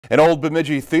An old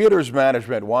Bemidji Theater's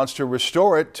management wants to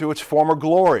restore it to its former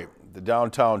glory. The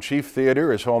downtown Chief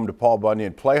Theater is home to Paul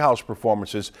Bunyan Playhouse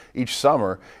performances each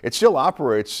summer. It still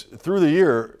operates through the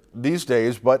year these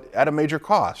days, but at a major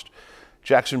cost.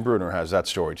 Jackson Bruner has that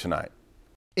story tonight.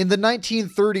 In the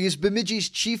 1930s, Bemidji's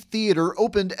Chief Theater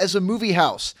opened as a movie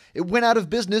house. It went out of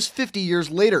business 50 years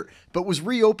later, but was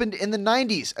reopened in the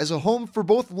 90s as a home for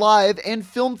both live and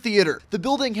film theater. The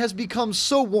building has become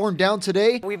so worn down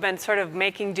today, we've been sort of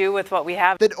making do with what we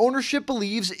have, that ownership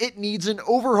believes it needs an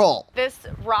overhaul. This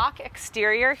rock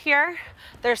exterior here,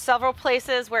 there's several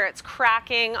places where it's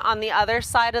cracking. On the other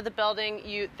side of the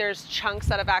building, there's chunks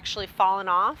that have actually fallen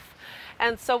off.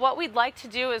 And so what we'd like to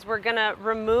do is we're gonna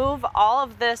remove all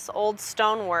of this old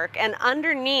stonework, and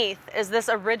underneath is this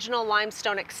original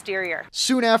limestone exterior.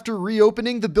 Soon after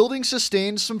reopening, the building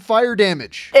sustained some fire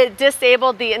damage. It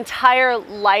disabled the entire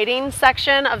lighting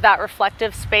section of that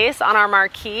reflective space on our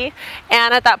marquee,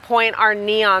 and at that point our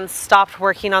neons stopped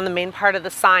working on the main part of the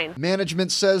sign.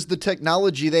 Management says the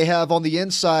technology they have on the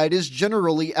inside is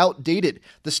generally outdated.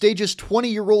 The stage's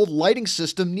 20-year-old lighting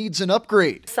system needs an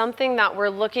upgrade. Something that we're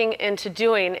looking into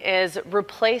doing is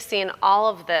replacing all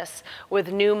of this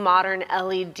with new modern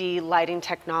LED lighting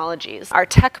technologies. Our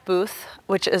tech booth,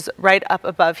 which is right up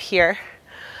above here,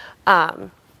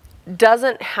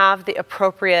 doesn't have the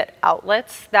appropriate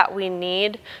outlets that we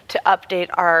need to update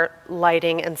our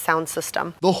lighting and sound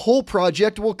system. The whole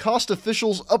project will cost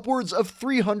officials upwards of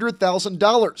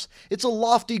 $300,000. It's a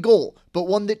lofty goal, but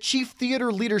one that Chief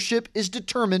Theater leadership is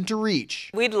determined to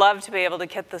reach. We'd love to be able to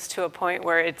get this to a point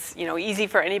where it's, easy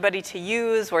for anybody to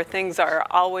use, where things are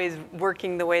always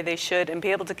working the way they should, and be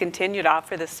able to continue to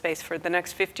offer this space for the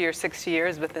next 50 or 60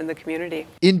 years within the community.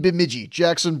 In Bemidji,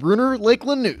 Jackson Bruner,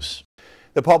 Lakeland News.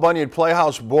 The Paul Bunyan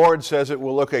Playhouse Board says it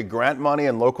will look at grant money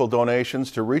and local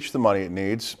donations to reach the money it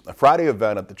needs. A Friday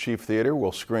event at the Chief Theater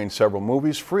will screen several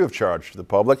movies free of charge to the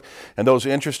public, and those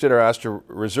interested are asked to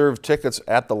reserve tickets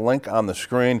at the link on the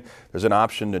screen. There's an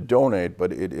option to donate,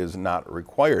 but it is not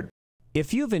required.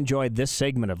 If you've enjoyed this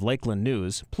segment of Lakeland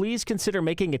News, please consider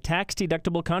making a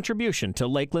tax-deductible contribution to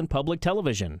Lakeland Public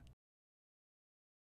Television.